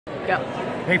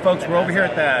Yep. Hey folks, we're over here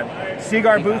at the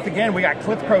Seaguar booth again. We got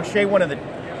Cliff Crochet, one of the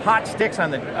hot sticks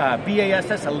on the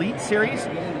BASS Elite series.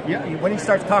 When he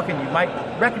starts talking, you might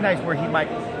recognize where he might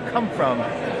come from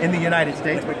in the United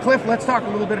States. But Cliff, let's talk a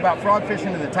little bit about frog fishing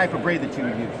and the type of braid that you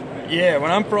would use. Yeah,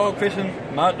 when I'm frog fishing,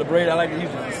 the braid I like to use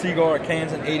is the Seaguar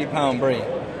Kansan 80-pound braid.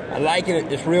 I like it,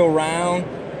 it's real round,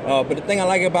 but the thing I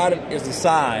like about it is the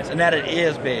size, and that it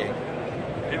is big.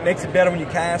 It makes it better when you're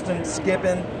casting,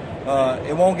 skipping.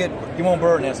 You won't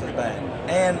bird nest as bad.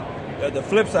 And the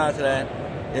flip side to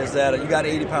that is that you got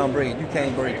an 80-pound braid, you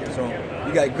can't break it. So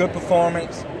you got good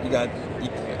performance,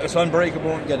 it's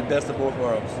unbreakable, you got the best of both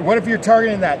worlds. What if you're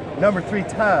targeting that number 3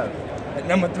 tub? That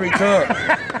number 3 tub,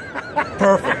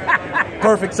 perfect.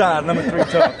 Perfect size, number 3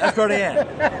 tub. That's where they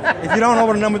at. If you don't know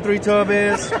what a number 3 tub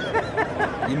is,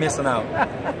 you're missing out.